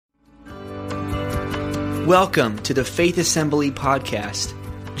Welcome to the Faith Assembly podcast.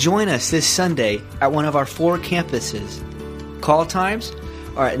 Join us this Sunday at one of our 4 campuses. Call times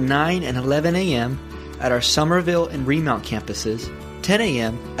are at 9 and 11 a.m. at our Somerville and Remount campuses, 10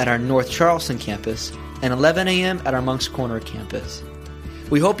 a.m. at our North Charleston campus, and 11 a.m. at our Moncks Corner campus.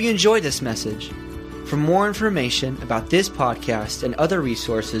 We hope you enjoy this message. For more information about this podcast and other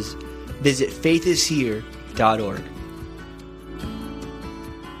resources, visit faithishere.org.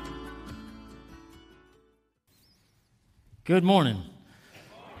 Good morning.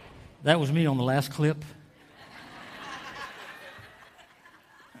 That was me on the last clip.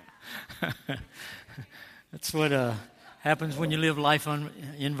 That's what happens when you live life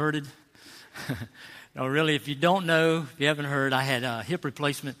inverted. No, really, if you don't know, if you haven't heard, I had a hip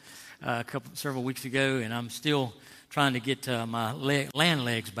replacement several weeks ago, and I'm still trying to get my land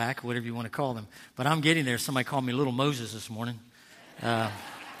legs back, whatever you want to call them. But I'm getting there. Somebody called me Little Moses this morning. A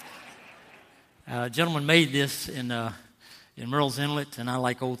gentleman made this in Merle's Inlet, and I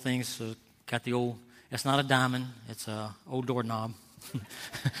like old things, so got the old, it's not a diamond, it's an old doorknob.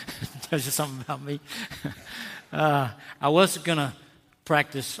 Tells you something about me. I was going to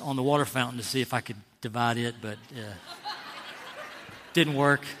practice on the water fountain to see if I could divide it, but didn't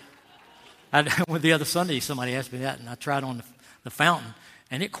work. With the other Sunday, somebody asked me that, and I tried on the fountain,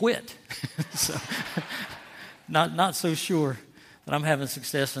 and it quit. So, not so sure that I'm having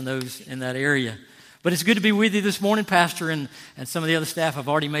success in that area. But it's good to be with you this morning. Pastor and some of the other staff have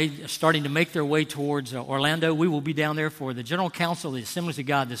already starting to make their way towards Orlando. We will be down there for the General Council of the Assemblies of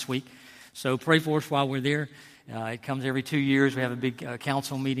God this week. So pray for us while we're there. It comes every 2 years. We have a big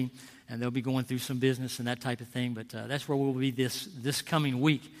council meeting, and they'll be going through some business and that type of thing. But that's where we'll be this coming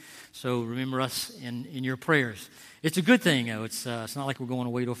week. So remember us in your prayers. It's a good thing, though. It's not like we're going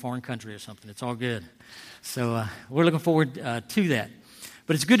away to a foreign country or something. It's all good. So we're looking forward to that.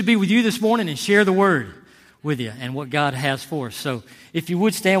 But it's good to be with you this morning and share the Word with you and what God has for us. So if you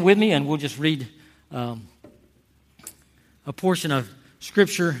would stand with me, and we'll just read a portion of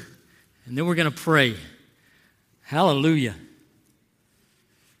Scripture, and then we're going to pray. Hallelujah.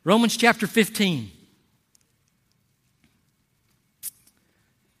 Romans chapter 15.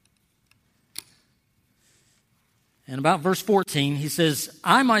 And about verse 14, he says,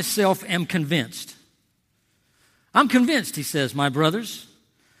 I myself am convinced. I'm convinced, he says, my brothers,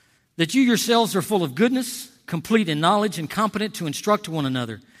 that you yourselves are full of goodness, complete in knowledge, and competent to instruct one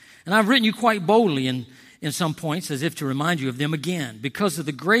another. And I've written you quite boldly in some points, as if to remind you of them again, because of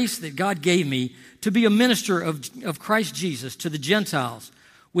the grace that God gave me to be a minister of Christ Jesus to the Gentiles,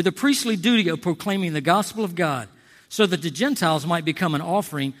 with a priestly duty of proclaiming the gospel of God, so that the Gentiles might become an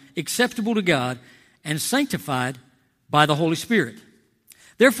offering acceptable to God and sanctified by the Holy Spirit.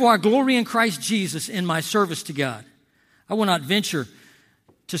 Therefore I glory in Christ Jesus in my service to God. I will not venture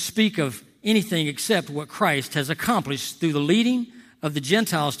to speak of anything except what Christ has accomplished through the leading of the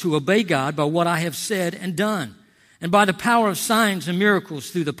Gentiles to obey God by what I have said and done, and by the power of signs and miracles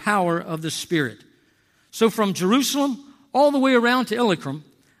through the power of the Spirit. So from Jerusalem all the way around to Illyricum,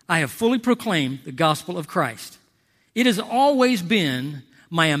 I have fully proclaimed the gospel of Christ. It has always been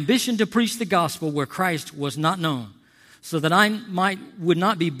my ambition to preach the gospel where Christ was not known, so that I would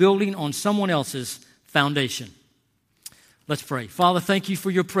not be building on someone else's foundation. Let's pray. Father, thank you for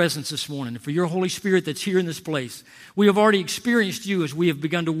your presence this morning and for your Holy Spirit that's here in this place. We have already experienced you as we have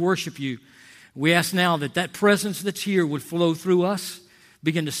begun to worship you. We ask now that presence that's here would flow through us,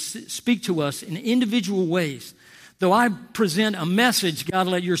 begin to speak to us in individual ways. Though I present a message, God,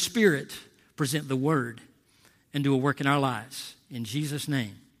 let your Spirit present the word and do a work in our lives. In Jesus'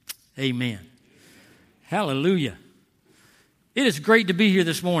 name, amen. Hallelujah. It is great to be here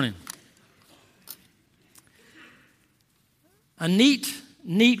this morning. A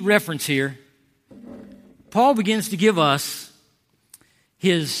neat reference here. Paul begins to give us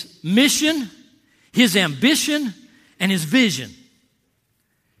his mission, his ambition, and his vision.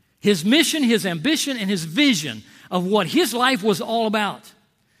 His mission, his ambition, and his vision of what his life was all about.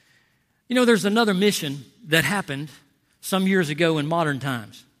 You know, there's another mission that happened some years ago in modern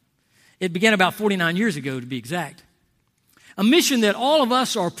times. It began about 49 years ago, to be exact. A mission that all of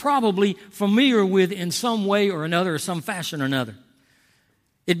us are probably familiar with in some way or another, or some fashion or another.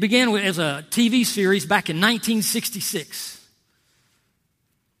 It began as a TV series back in 1966.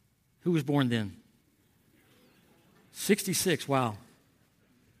 Who was born then? 66, wow.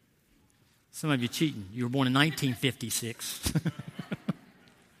 Some of you cheating. You were born in 1956.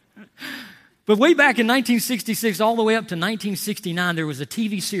 But way back in 1966, all the way up to 1969, there was a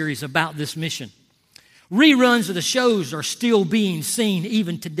TV series about this mission. Reruns of the shows are still being seen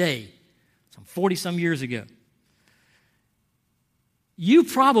even today, some 40-some years ago. You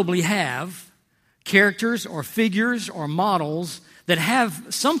probably have characters or figures or models that have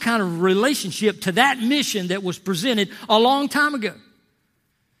some kind of relationship to that mission that was presented a long time ago.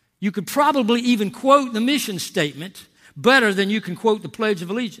 You could probably even quote the mission statement better than you can quote the Pledge of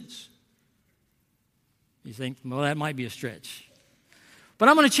Allegiance. You think, well, that might be a stretch. But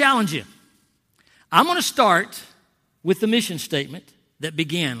I'm going to challenge you. I'm going to start with the mission statement that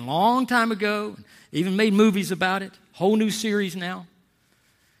began a long time ago, even made movies about it, whole new series now.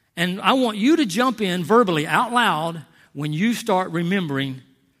 And I want you to jump in verbally out loud when you start remembering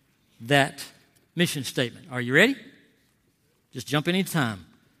that mission statement. Are you ready? Just jump in anytime.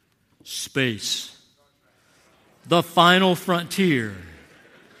 Space. The final frontier.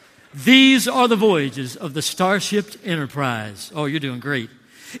 These are the voyages of the Starship Enterprise. Oh, you're doing great.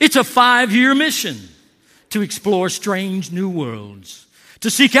 It's a 5-year mission to explore strange new worlds, to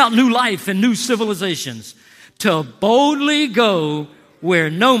seek out new life and new civilizations, to boldly go where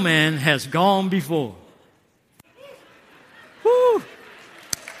no man has gone before. Woo!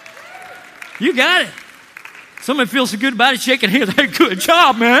 You got it. Somebody feels so good about it, shaking hands. Hey, good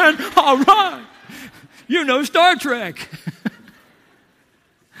job, man. All right. You know Star Trek.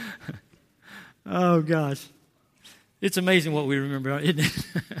 Oh, gosh. It's amazing what we remember, isn't it?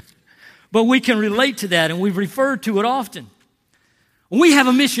 But we can relate to that, and we've referred to it often. We have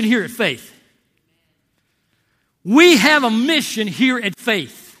a mission here at Faith. We have a mission here at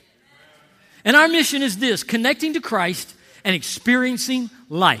Faith. And our mission is this: connecting to Christ and experiencing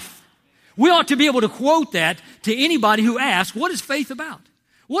life. We ought to be able to quote that to anybody who asks, what is faith about?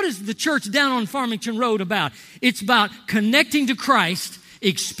 What is the church down on Farmington Road about? It's about connecting to Christ,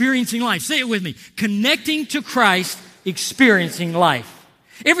 experiencing life. Say it with me. Connecting to Christ, experiencing life.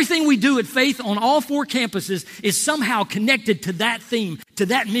 Everything we do at Faith on all 4 campuses is somehow connected to that theme, to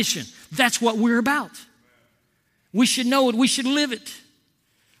that mission. That's what we're about. We should know it. We should live it.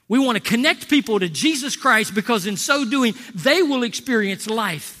 We want to connect people to Jesus Christ because in so doing, they will experience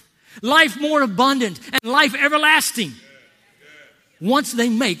life. Life more abundant and life everlasting once they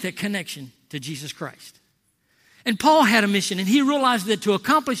make that connection to Jesus Christ. And Paul had a mission, and he realized that to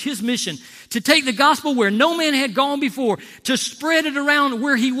accomplish his mission, to take the gospel where no man had gone before, to spread it around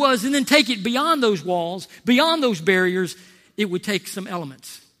where he was, and then take it beyond those walls, beyond those barriers, it would take some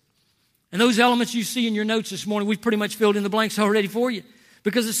elements. And those elements you see in your notes this morning, we've pretty much filled in the blanks already for you.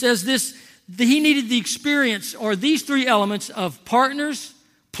 Because it says this, that he needed the experience, or these 3 elements of partners,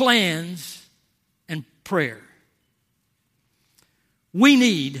 plans, and prayer. We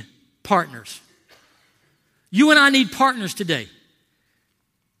need partners. You and I need partners today.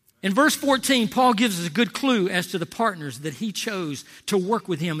 In verse 14, Paul gives us a good clue as to the partners that he chose to work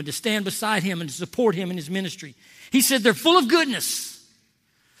with him and to stand beside him and to support him in his ministry. He said they're full of goodness.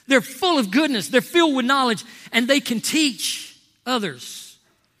 They're full of goodness. They're filled with knowledge, and they can teach others.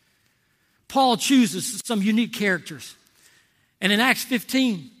 Paul chooses some unique characters. And in Acts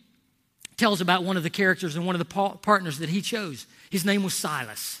 15, tells about one of the characters and one of the partners that he chose. His name was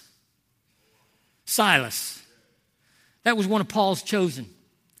Silas. Silas. That was one of Paul's chosen.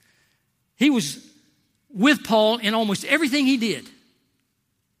 He was with Paul in almost everything he did.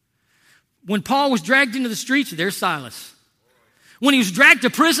 When Paul was dragged into the streets, there's Silas. When he was dragged to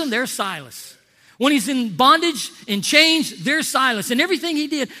prison, there's Silas. When he's in bondage, in chains, there's Silas. And everything he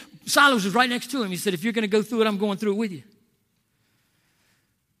did, Silas was right next to him. He said, if you're going to go through it, I'm going through it with you.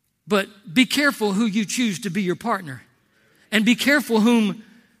 But be careful who you choose to be your partner. And be careful whom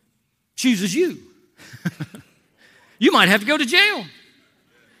chooses you. You might have to go to jail.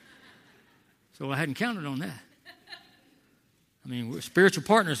 So I hadn't counted on that. I mean, we're spiritual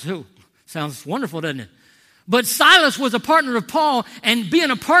partners too. Sounds wonderful, doesn't it? But Silas was a partner of Paul, and being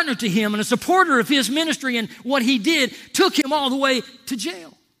a partner to him and a supporter of his ministry and what he did took him all the way to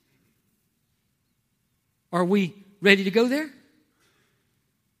jail. Are we ready to go there?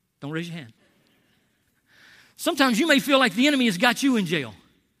 Don't raise your hand. Sometimes you may feel like the enemy has got you in jail.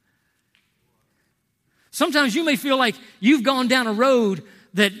 Sometimes you may feel like you've gone down a road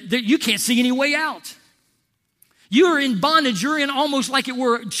that you can't see any way out. You're in bondage. You're in almost like it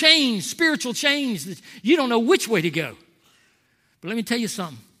were chains, spiritual chains, that you don't know which way to go. But let me tell you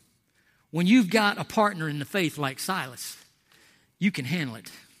something. When you've got a partner in the faith like Silas, you can handle it.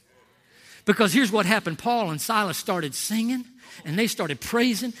 Because here's what happened. Paul and Silas started singing, and they started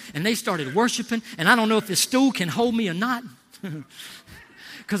praising, and they started worshiping. And I don't know if this stool can hold me or not,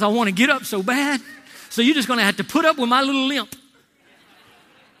 because I want to get up so bad. So you're just going to have to put up with my little limp.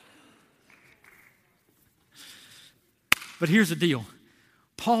 But here's the deal.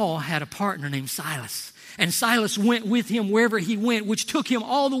 Paul had a partner named Silas. And Silas went with him wherever he went, which took him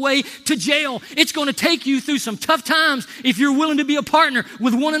all the way to jail. It's going to take you through some tough times if you're willing to be a partner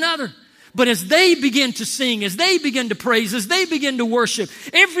with one another. But as they begin to sing, as they begin to praise, as they begin to worship,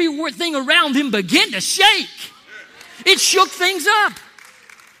 everything around them began to shake. It shook things up.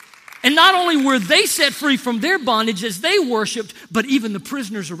 And not only were they set free from their bondage as they worshiped, but even the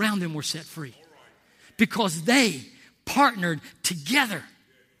prisoners around them were set free. Because they partnered together.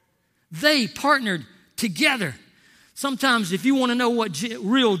 They partnered together. Sometimes if you want to know what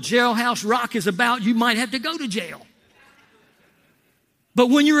real jailhouse rock is about, you might have to go to jail. But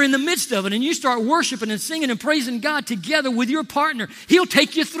when you're in the midst of it and you start worshiping and singing and praising God together with your partner, He'll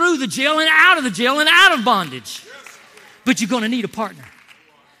take you through the jail and out of the jail and out of bondage. But you're going to need a partner.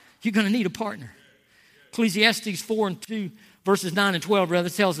 You're going to need a partner. Ecclesiastes 4:2, verses 9 and 12 rather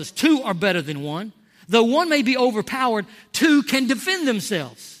tells us, 2 are better than 1. Though 1 may be overpowered, 2 can defend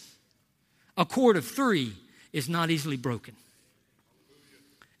themselves. A cord of 3 is not easily broken.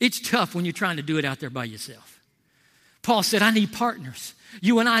 It's tough when you're trying to do it out there by yourself. Paul said, I need partners.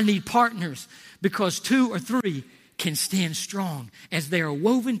 You and I need partners because 2 or 3 can stand strong. As they are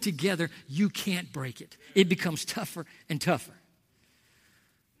woven together, you can't break it. It becomes tougher and tougher.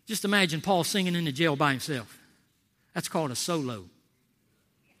 Just imagine Paul singing in the jail by himself. That's called a solo.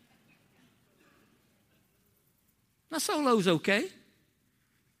 Now, solo's okay,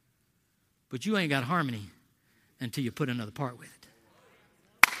 but you ain't got harmony until you put another part with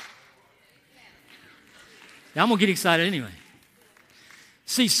it. Now, I'm going to get excited anyway.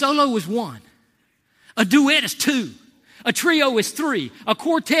 See, solo is 1. A duet is 2. A trio is 3. A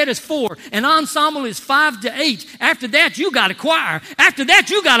quartet is 4. An ensemble is 5 to 8. After that, you got a choir. After that,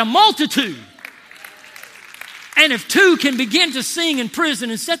 you got a multitude. And if 2 can begin to sing in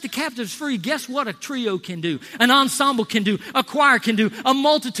prison and set the captives free, guess what a trio can do? An ensemble can do. A choir can do. A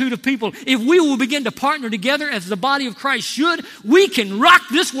multitude of people. If we will begin to partner together as the body of Christ should, we can rock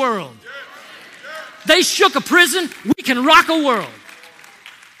this world. They shook a prison. We can rock a world.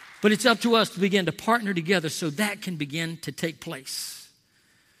 But it's up to us to begin to partner together so that can begin to take place.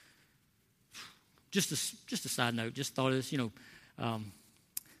 Just a side note, just thought of this,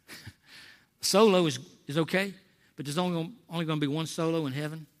 solo is okay, but there's only going to be one solo in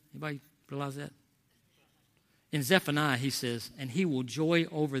heaven. Anybody realize that? In Zephaniah, he says, and he will joy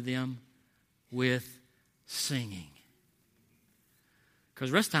over them with singing. Because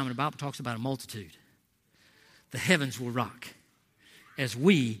the rest of the time in the Bible talks about a multitude. The heavens will rock as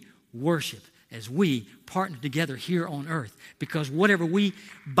we worship, as we partner together here on earth. Because whatever we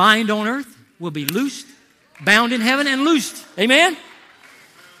bind on earth will be loosed, bound in heaven, and loosed. Amen?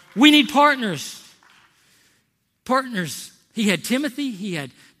 We need partners. Partners. He had Timothy, he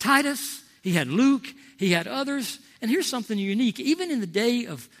had Titus, he had Luke, he had others. And here's something unique. Even in the day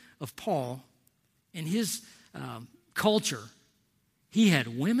of Paul, in his culture, he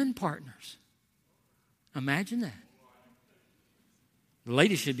had women partners. Imagine that. The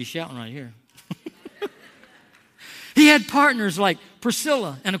ladies should be shouting right here. He had partners like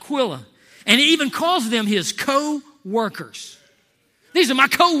Priscilla and Aquila, and he even calls them his co-workers. These are my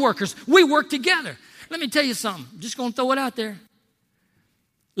co-workers. We work together. Let me tell you something. I'm just going to throw it out there.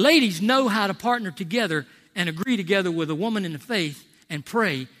 Ladies know how to partner together and agree together with a woman in the faith and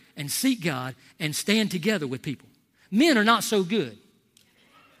pray and seek God and stand together with people. Men are not so good.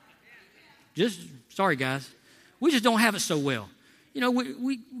 Sorry guys, we just don't have it so well.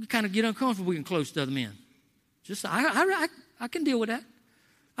 We kind of get uncomfortable. We can close to other men. I can deal with that.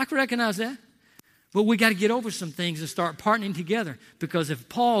 I can recognize that. But we got to get over some things and start partnering together. Because if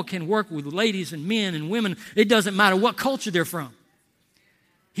Paul can work with ladies and men and women, it doesn't matter what culture they're from.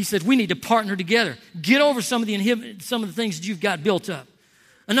 He said we need to partner together. Get over some of the things that you've got built up.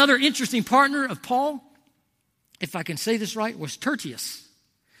 Another interesting partner of Paul, if I can say this right, was Tertius.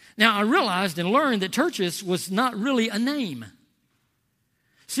 Now I realized and learned that Tertius was not really a name.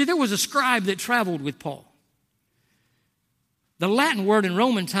 See, there was a scribe that traveled with Paul. The Latin word in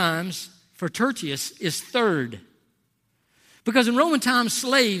Roman times for Tertius is third. Because in Roman times,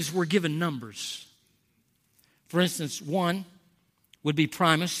 slaves were given numbers. For instance, 1 would be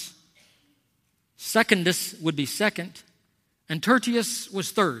primus, secondus would be second, and Tertius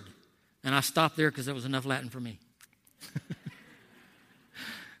was third. And I stopped there because that was enough Latin for me.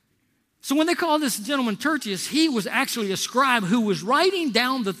 So when they called this gentleman Tertius, he was actually a scribe who was writing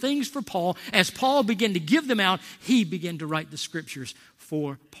down the things for Paul. As Paul began to give them out, he began to write the scriptures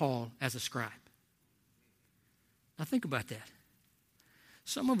for Paul as a scribe. Now think about that.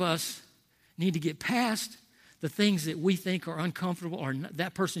 Some of us need to get past the things that we think are uncomfortable or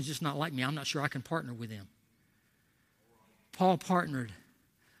that person's just not like me. I'm not sure I can partner with them. Paul partnered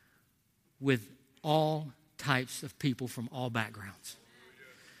with all types of people from all backgrounds.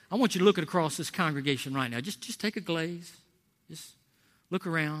 I want you to look across this congregation right now. Just take a glaze. Just look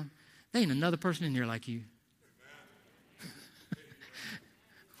around. There ain't another person in here like you.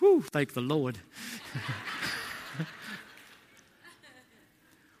 Whew, thank the Lord.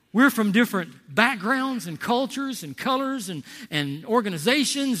 We're from different backgrounds and cultures and colors and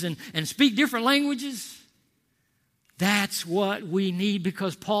organizations and speak different languages. That's what we need,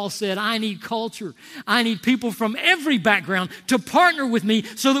 because Paul said, I need culture. I need people from every background to partner with me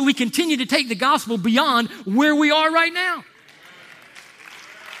so that we continue to take the gospel beyond where we are right now.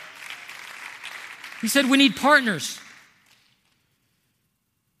 He said we need partners.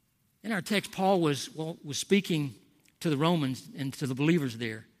 In our text, Paul was speaking to the Romans and to the believers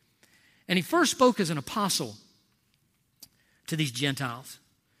there. And he first spoke as an apostle to these Gentiles.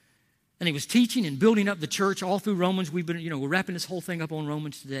 And he was teaching and building up the church all through Romans. We're wrapping this whole thing up on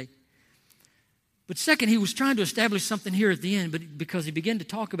Romans today. But second, he was trying to establish something here at the end, but because he began to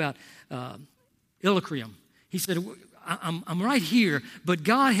talk about Illyricum. He said, I'm right here, but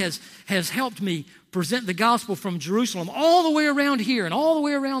God has helped me present the gospel from Jerusalem all the way around here and all the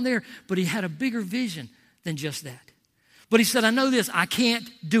way around there. But he had a bigger vision than just that. But he said, I know this, I can't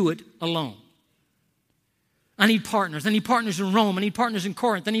do it alone. I need partners. I need partners in Rome. I need partners in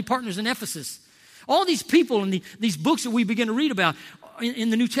Corinth. I need partners in Ephesus. All these people in these books that we begin to read about in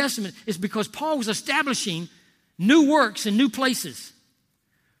the New Testament is because Paul was establishing new works in new places.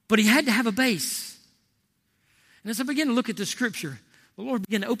 But he had to have a base. And as I began to look at the scripture, the Lord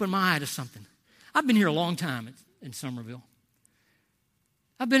began to open my eye to something. I've been here a long time in Somerville.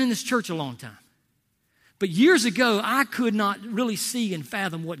 I've been in this church a long time. But years ago, I could not really see and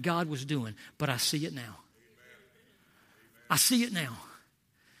fathom what God was doing, but I see it now. I see it now.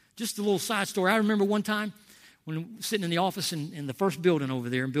 Just a little side story. I remember one time when sitting in the office in the first building over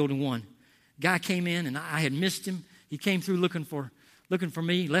there in Building 1. Guy came in and I had missed him. He came through looking for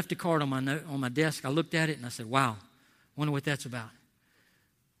me, left a card on my desk. I looked at it and I said, wow, wonder what that's about.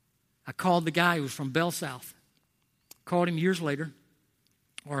 I called the guy who was from Bell South. Called him years later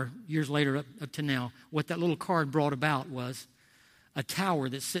up to now. What that little card brought about was a tower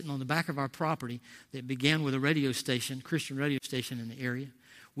that's sitting on the back of our property that began with a radio station, Christian radio station in the area,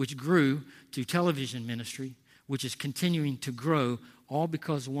 which grew to television ministry, which is continuing to grow, all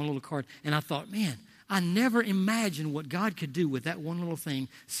because of one little card. And I thought, man, I never imagined what God could do with that one little thing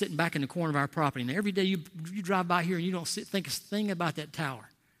sitting back in the corner of our property. And every day you drive by here and you don't think a thing about that tower.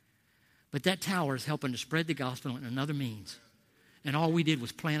 But that tower is helping to spread the gospel in another means. And all we did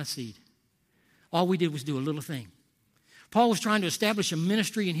was plant a seed. All we did was do a little thing. Paul was trying to establish a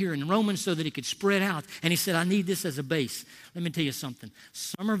ministry in here in Romans so that it could spread out. And he said, I need this as a base. Let me tell you something.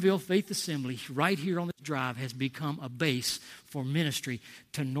 Somerville Faith Assembly, right here on this drive, has become a base for ministry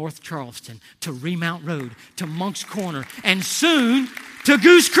to North Charleston, to Remount Road, to Monk's Corner, and soon to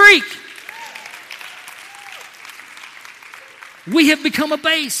Goose Creek. We have become a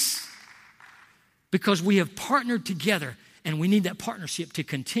base because we have partnered together, and we need that partnership to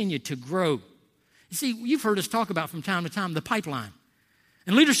continue to grow. You see, you've heard us talk about from time to time the pipeline.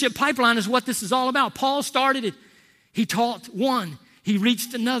 And Leadership Pipeline is what this is all about. Paul started it. He taught one. He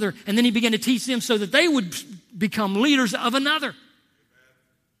reached another. And then he began to teach them so that they would become leaders of another.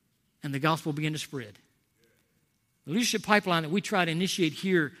 And the gospel began to spread. The Leadership Pipeline that we try to initiate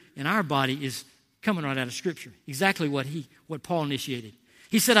here in our body is coming right out of Scripture. Exactly what Paul initiated.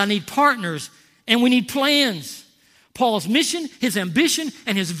 He said, I need partners and we need plans. Paul's mission, his ambition,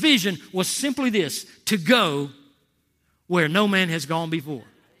 and his vision was simply this: to go where no man has gone before.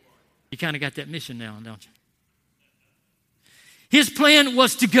 You kind of got that mission now, don't you? His plan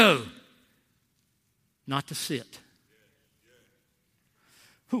was to go, not to sit.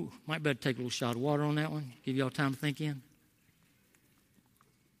 Might better take a little shot of water on that one. Give y'all time to think in.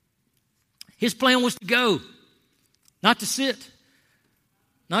 His plan was to go, not to sit.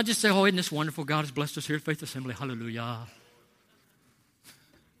 Not just say, oh, isn't this wonderful? God has blessed us here at Faith Assembly. Hallelujah.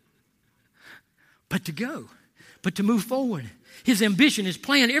 But to go. But to move forward. His ambition, his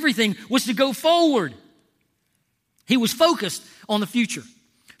plan, everything was to go forward. He was focused on the future.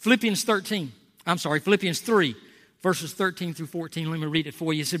 Philippians 3, verses 13 through 14. Let me read it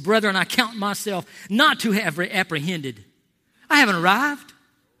for you. He said, brethren, I count myself not to have apprehended. I haven't arrived.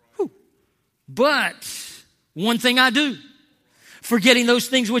 But one thing I do. Forgetting those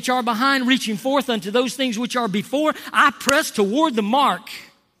things which are behind, reaching forth unto those things which are before, I press toward the mark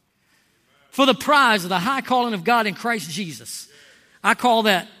for the prize of the high calling of God in Christ Jesus. I call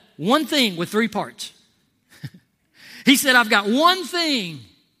that one thing with three parts. He said, I've got one thing.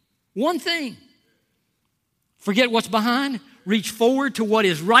 Forget what's behind, reach forward to what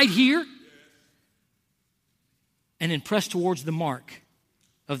is right here, and then press towards the mark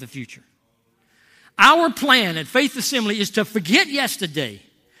of the future. Our plan at Faith Assembly is to forget yesterday,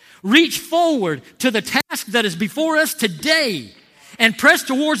 Reach forward to the task that is before us today and press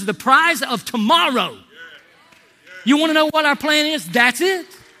towards the prize of tomorrow. You want to know what our plan is? That's it.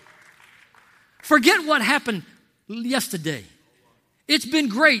 Forget what happened yesterday. It's been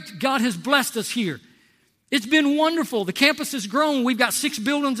great. God has blessed us here. It's been wonderful. The campus has grown. We've got 6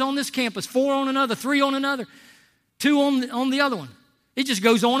 buildings on this campus, 4 on another, 3 on another, 2 on the other one. It just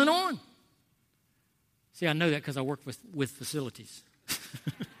goes on and on. See, I know that because I work with facilities.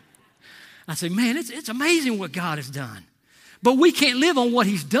 I say, man, it's amazing what God has done. But we can't live on what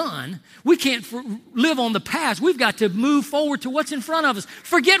He's done. We can't live on the past. We've got to move forward to what's in front of us.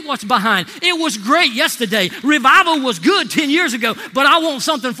 Forget what's behind. It was great yesterday. Revival was good 10 years ago, but I want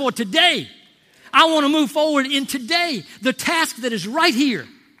something for today. I want to move forward in today. The task that is right here.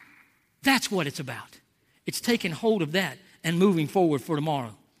 That's what it's about. It's taking hold of that and moving forward for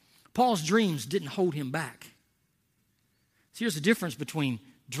tomorrow. Paul's dreams didn't hold him back. So here's the difference between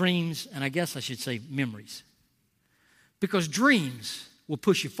dreams and I guess I should say memories. Because dreams will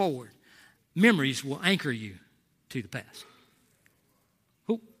push you forward. Memories will anchor you to the past.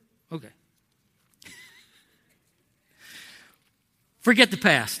 Oh, okay. Forget the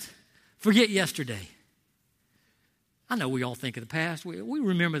past. Forget yesterday. I know we all think of the past. We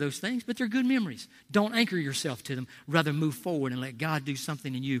remember those things, but they're good memories. Don't anchor yourself to them. Rather, move forward and let God do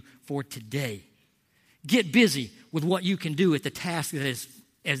something in you for today. Get busy with what you can do at the task that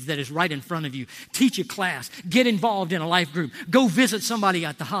is right in front of you. Teach a class. Get involved in a life group. Go visit somebody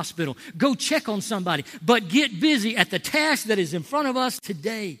at the hospital. Go check on somebody. But get busy at the task that is in front of us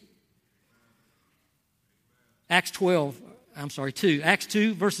today. Acts 2,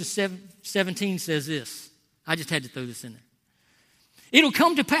 verses 17 says this. I just had to throw this in there. It'll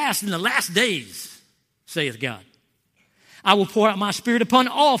come to pass in the last days, saith God. I will pour out my Spirit upon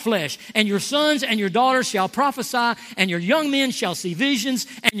all flesh, and your sons and your daughters shall prophesy, and your young men shall see visions,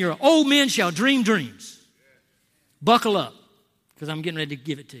 and your old men shall dream dreams. Buckle up, because I'm getting ready to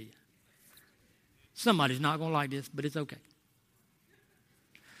give it to you. Somebody's not going to like this, but it's okay.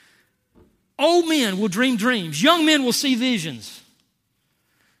 Old men will dream dreams. Young men will see visions.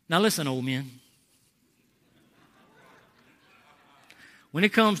 Now listen, old men. When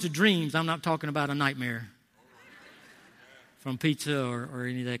it comes to dreams, I'm not talking about a nightmare from pizza or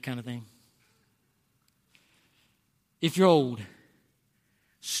any of that kind of thing. If you're old,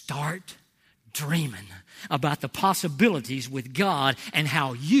 start dreaming about the possibilities with God and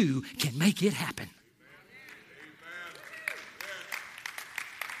how you can make it happen.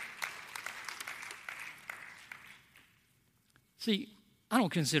 See, I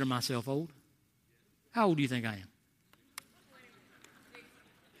don't consider myself old. How old do you think I am?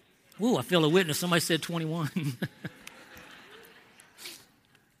 Ooh, I feel a witness. Somebody said 21.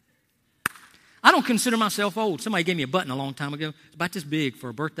 I don't consider myself old. Somebody gave me a button a long time ago. It's about this big for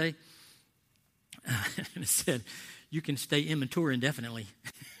a birthday. And it said, you can stay immature indefinitely.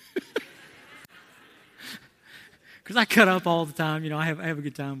 Because I cut up all the time. I have a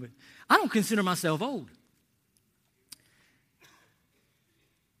good time. But I don't consider myself old.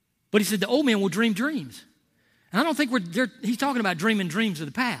 But he said the old man will dream dreams. And I don't think he's talking about dreaming dreams of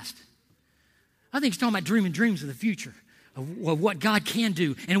the past. I think he's talking about dreaming dreams of the future, of what God can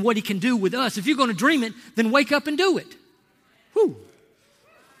do and what He can do with us. If you're going to dream it, then wake up and do it. Whew.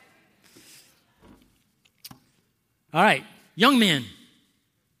 All right, young men.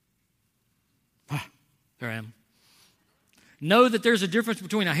 There I am. Know that there's a difference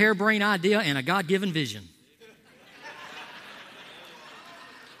between a harebrained idea and a God-given vision.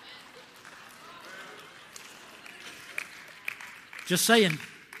 Just saying.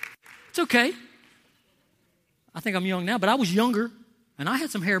 It's okay. I think I'm young now, but I was younger, and I had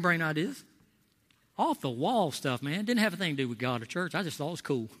some harebrained ideas. Off the wall stuff, man. Didn't have a thing to do with God or church. I just thought it was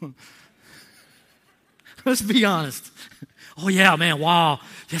cool. Let's be honest. Oh, yeah, man, wow.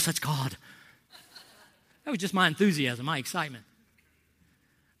 Yes, that's God. That was just my enthusiasm, my excitement.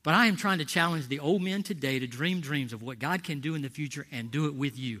 But I am trying to challenge the old men today to dream dreams of what God can do in the future and do it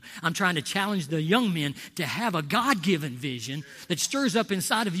with you. I'm trying to challenge the young men to have a God-given vision that stirs up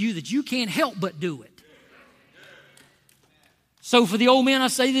inside of you that you can't help but do it. So for the old men, I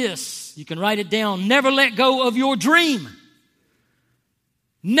say this. You can write it down. Never let go of your dream.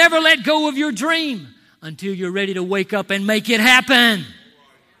 Never let go of your dream until you're ready to wake up and make it happen.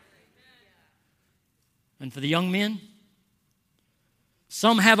 And for the young men,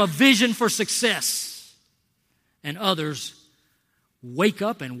 some have a vision for success, and others wake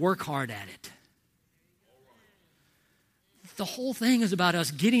up and work hard at it. The whole thing is about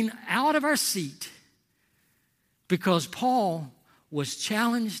us getting out of our seat because Paul was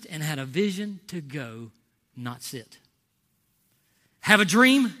challenged and had a vision to go, not sit. Have a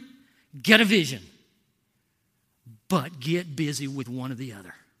dream, get a vision, but get busy with one or the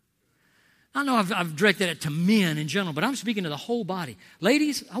other. I know I've directed it to men in general, but I'm speaking to the whole body.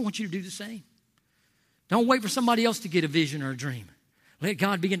 Ladies, I want you to do the same. Don't wait for somebody else to get a vision or a dream. Let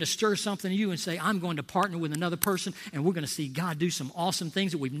God begin to stir something in you and say, I'm going to partner with another person, and we're going to see God do some awesome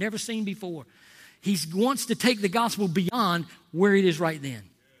things that we've never seen before. He wants to take the gospel beyond where it is right then.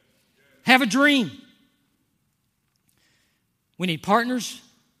 Have a dream. We need partners,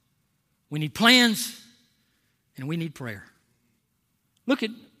 we need plans, and we need prayer. Look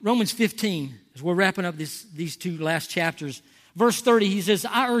at Romans 15, as we're wrapping up these two last chapters. Verse 30, he says,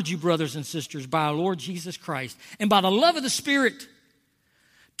 I urge you, brothers and sisters, by our Lord Jesus Christ, and by the love of the Spirit,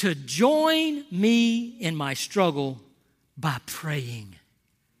 to join me in my struggle by praying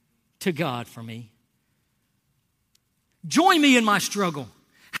to God for me. Join me in my struggle.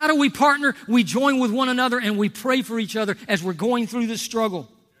 How do we partner? We join with one another and we pray for each other as we're going through this struggle.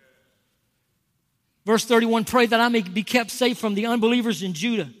 Verse 31, pray that I may be kept safe from the unbelievers in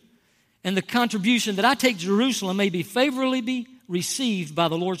Judah, and the contribution that I take to Jerusalem may be favorably be received by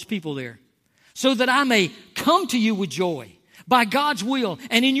the Lord's people there, so that I may come to you with joy by God's will,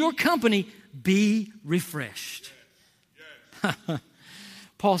 and in your company be refreshed.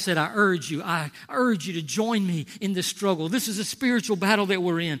 Paul said, I urge you to join me in this struggle. This is a spiritual battle that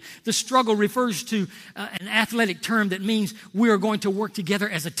we're in. The struggle refers to an athletic term that means we are going to work together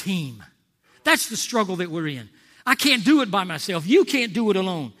as a team. That's the struggle that we're in. I can't do it by myself. You can't do it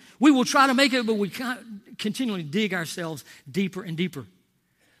alone. We will try to make it, but we continually dig ourselves deeper and deeper.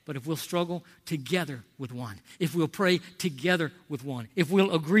 But if we'll struggle together with one, if we'll pray together with one, if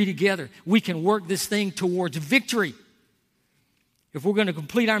we'll agree together, we can work this thing towards victory. If we're going to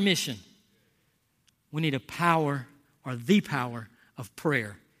complete our mission, we need the power of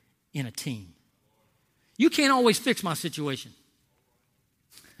prayer in a team. You can't always fix my situation.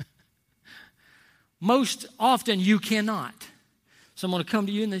 Most often you cannot. Someone will come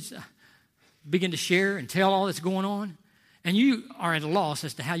to you and they begin to share and tell all that's going on, and you are at a loss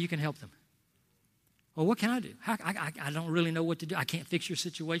as to how you can help them. Well, what can I do? I don't really know what to do. I can't fix your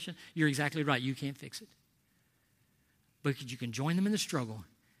situation. You're exactly right. You can't fix it. But you can join them in the struggle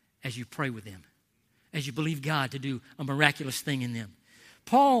as you pray with them, as you believe God to do a miraculous thing in them.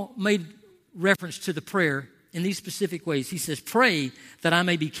 Paul made reference to the prayer in these specific ways. He says, pray that I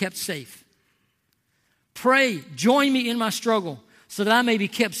may be kept safe. Pray, join me in my struggle so that I may be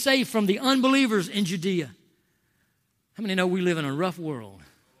kept safe from the unbelievers in Judea. How many know we live in a rough world?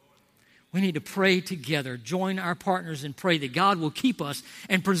 We need to pray together, join our partners and pray that God will keep us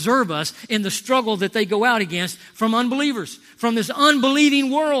and preserve us in the struggle that they go out against from unbelievers, from this unbelieving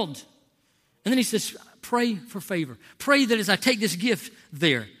world. And then he says, pray for favor. Pray that as I take this gift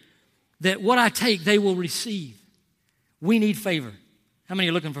there, that what I take, they will receive. We need favor. How many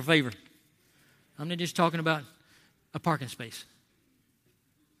are looking for favor? I'm not just talking about a parking space.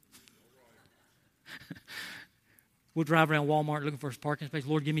 We'll drive around Walmart looking for a parking space.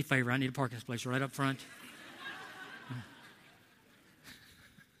 Lord, give me favor. I need a parking space right up front.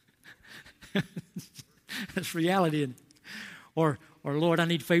 That's reality, isn't it? Or Lord, I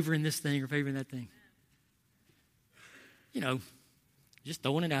need favor in this thing or favor in that thing. You know, just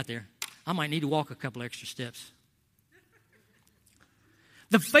throwing it out there. I might need to walk a couple extra steps.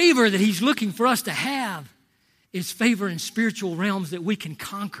 The favor that he's looking for us to have is favor in spiritual realms that we can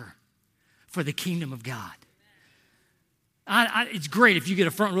conquer for the kingdom of God. It's great if you get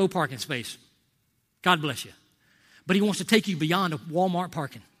a front row parking space. God bless you. But he wants to take you beyond a Walmart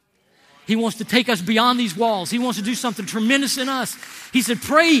parking. He wants to take us beyond these walls. He wants to do something tremendous in us. He said,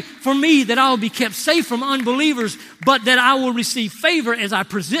 pray for me that I will be kept safe from unbelievers, but that I will receive favor as I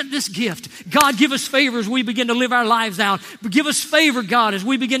present this gift. God, give us favor as we begin to live our lives out. Give us favor, God, as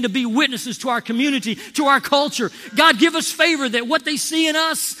we begin to be witnesses to our community, to our culture. God, give us favor that what they see in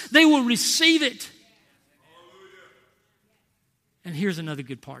us, they will receive it. And here's another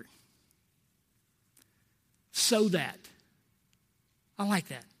good part. So that. I like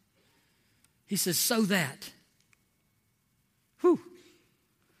that. He says, so that.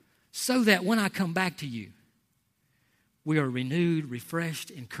 So that when I come back to you, we are renewed, refreshed,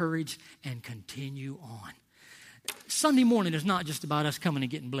 encouraged, and continue on. Sunday morning is not just about us coming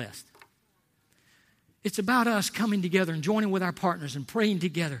and getting blessed. It's about us coming together and joining with our partners and praying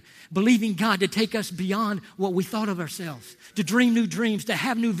together, believing God to take us beyond what we thought of ourselves, to dream new dreams, to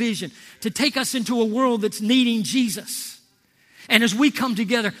have new vision, to take us into a world that's needing Jesus. And as we come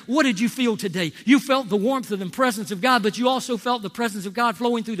together, what did you feel today? You felt the warmth of the presence of God, but you also felt the presence of God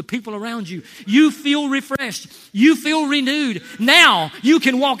flowing through the people around you. You feel refreshed. You feel renewed. Now you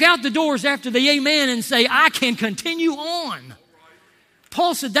can walk out the doors after the amen and say, I can continue on.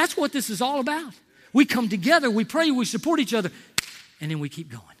 Paul said that's what this is all about. We come together, we pray, we support each other, and then we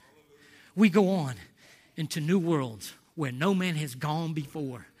keep going. We go on into new worlds where no man has gone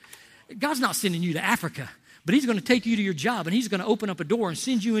before. God's not sending you to Africa, but He's going to take you to your job, and He's going to open up a door and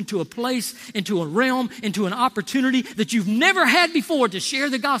send you into a place, into a realm, into an opportunity that you've never had before to share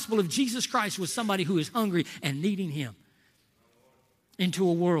the gospel of Jesus Christ with somebody who is hungry and needing Him, into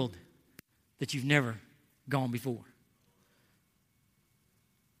a world that you've never gone before.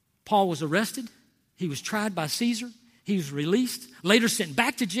 Paul was arrested. He was tried by Caesar. He was released, later sent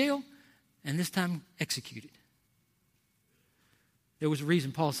back to jail, and this time executed. There was a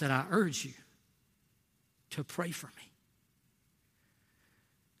reason Paul said, I urge you to pray for me.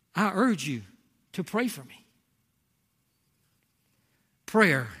 I urge you to pray for me.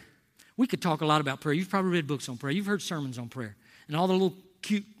 Prayer. We could talk a lot about prayer. You've probably read books on prayer. You've heard sermons on prayer and all the little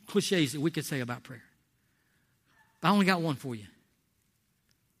cute cliches that we could say about prayer. But I only got one for you.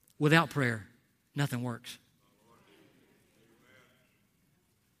 Without prayer, nothing works.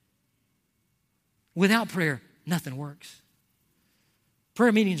 Without prayer, nothing works.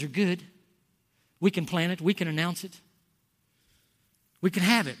 Prayer meetings are good. We can plan it. We can announce it. We can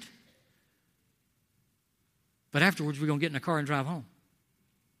have it. But afterwards, we're going to get in a car and drive home.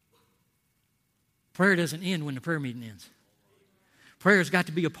 Prayer doesn't end when the prayer meeting ends. Prayer has got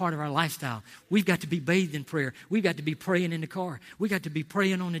to be a part of our lifestyle. We've got to be bathed in prayer. We've got to be praying in the car. We've got to be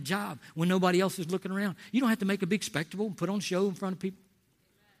praying on the job when nobody else is looking around. You don't have to make a big spectacle and put on a show in front of people.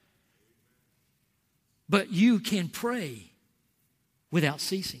 But you can pray without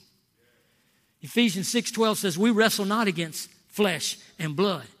ceasing. Ephesians 6:12 says, we wrestle not against flesh and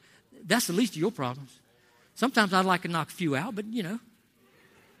blood. That's the least of your problems. Sometimes I'd like to knock a few out, but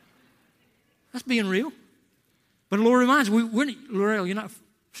that's being real. But the Lord reminds us, you're not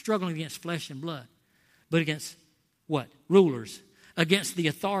struggling against flesh and blood, but against what? Rulers, against the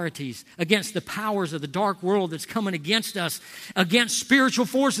authorities, against the powers of the dark world that's coming against us, against spiritual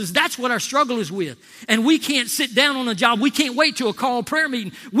forces. That's what our struggle is with. And we can't sit down on a job. We can't wait to a call prayer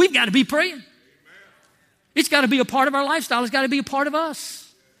meeting. We've got to be praying. Amen. It's got to be a part of our lifestyle. It's got to be a part of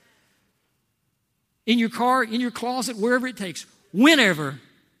us. In your car, in your closet, wherever it takes, whenever,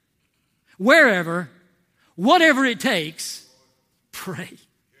 wherever, whatever it takes, pray.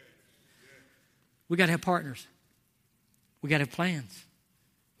 We got to have partners. We got to have plans.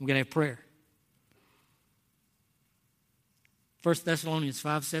 We got to have prayer. 1 Thessalonians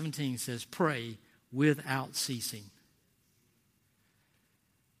 5:17 says, pray without ceasing.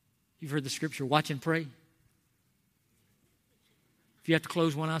 You've heard the scripture, watch and pray. If you have to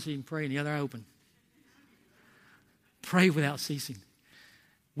close one eye so you can pray and the other eye open. Pray without ceasing.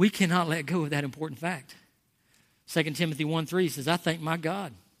 We cannot let go of that important fact. 2 Timothy 1:3 says, I thank my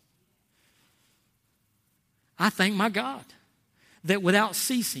God. I thank my God that without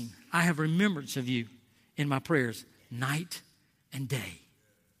ceasing I have remembrance of you in my prayers night and day.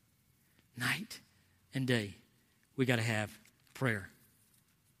 Night and day. We got to have prayer.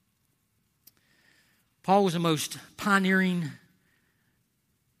 Paul was the most pioneering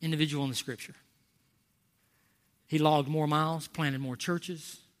individual in the Scripture. He logged more miles, planted more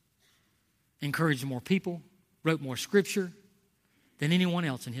churches, encouraged more people, wrote more Scripture than anyone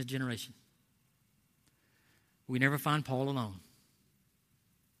else in his generation. We never find Paul alone.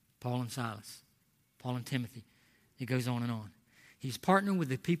 Paul and Silas, Paul and Timothy. It goes on and on. He's partnering with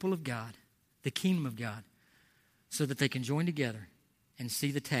the people of God, the kingdom of God, so that they can join together and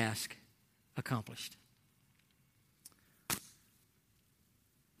see the task accomplished.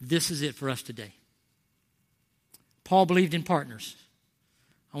 This is it for us today. Paul believed in partners.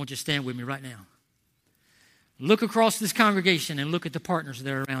 I want you to stand with me right now. Look across this congregation and look at the partners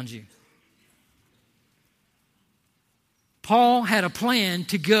that are around you. Paul had a plan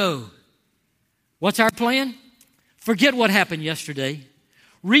to go. What's our plan? Forget what happened yesterday.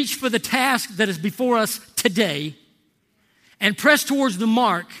 Reach for the task that is before us today and press towards the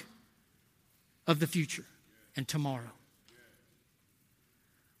mark of the future and tomorrow.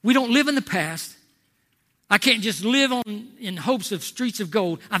 We don't live in the past. I can't just live in hopes of streets of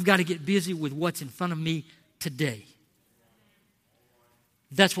gold. I've got to get busy with what's in front of me today.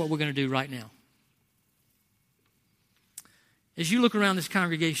 That's what we're going to do right now. As you look around this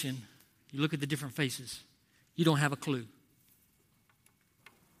congregation, you look at the different faces, you don't have a clue.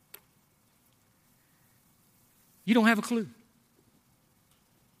 You don't have a clue.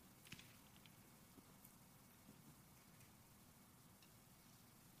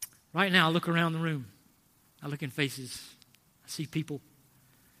 Right now, I look around the room. I look in faces. I see people.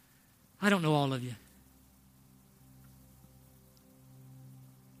 I don't know all of you.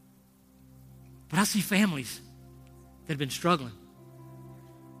 But I see families that have been struggling.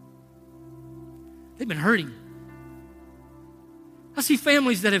 They've been hurting. I see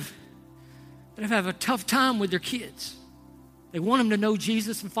families that have a tough time with their kids. They want them to know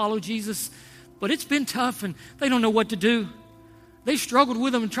Jesus and follow Jesus, but it's been tough and they don't know what to do. They struggled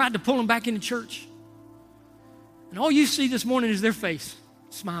with them and tried to pull them back into church. And all you see this morning is their face,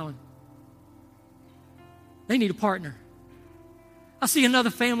 smiling. They need a partner. I see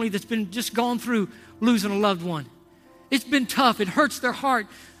another family that's been just gone through losing a loved one. It's been tough. It hurts their heart.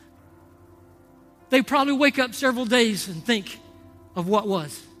 They probably wake up several days and think of what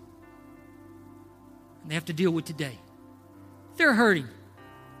was. And they have to deal with today. They're hurting.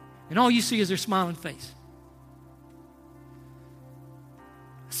 And all you see is their smiling face.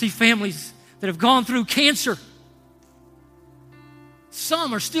 I see families that have gone through cancer.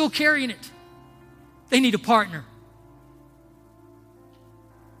 Some are still carrying it. They need a partner.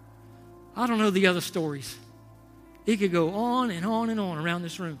 I don't know the other stories. It could go on and on and on around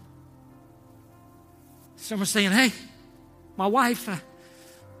this room. Some are saying, hey, my wife,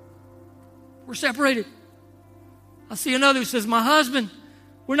 we're separated. I see another who says, my husband,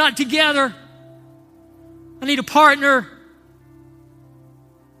 we're not together. I need a partner.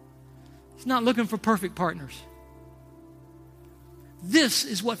 He's not looking for perfect partners. This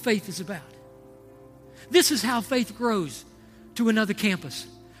is what faith is about. This is how faith grows to another campus.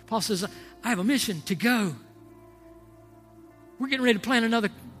 Paul says, I have a mission to go. We're getting ready to plant another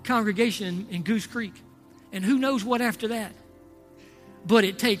congregation in Goose Creek. And who knows what after that. But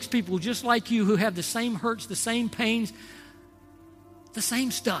it takes people just like you who have the same hurts, the same pains, the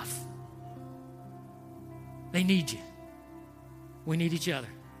same stuff. They need you. We need each other.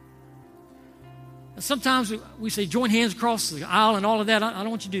 And sometimes we say join hands across the aisle and all of that. I don't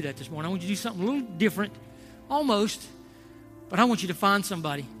want you to do that this morning. I want you to do something a little different, almost. But I want you to find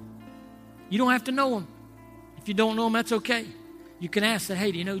somebody. You don't have to know them. If you don't know them, that's okay. You can ask, say,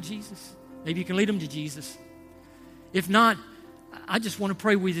 hey, do you know Jesus? Maybe you can lead them to Jesus. If not, I just want to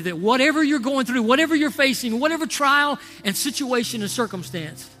pray with you that whatever you're going through, whatever you're facing, whatever trial and situation and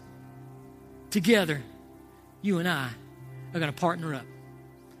circumstance, together, you and I are going to partner up.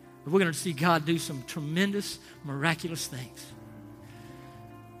 We're going to see God do some tremendous, miraculous things.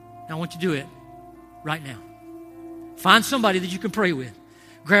 Now, I want you to do it right now. Find somebody that you can pray with.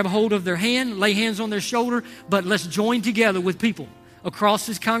 Grab a hold of their hand, lay hands on their shoulder, but let's join together with people across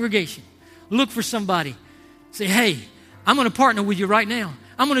this congregation. Look for somebody. Say, hey, I'm going to partner with you right now.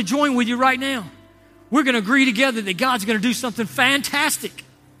 I'm going to join with you right now. We're going to agree together that God's going to do something fantastic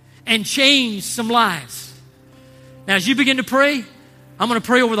and change some lives. Now, as you begin to pray, I'm going to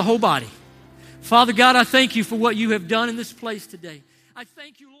pray over the whole body. Father God, I thank you for what you have done in this place today. I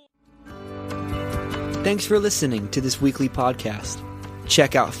thank you, Lord. Thanks for listening to this weekly podcast.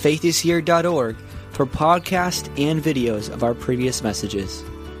 Check out faithishere.org for podcasts and videos of our previous messages.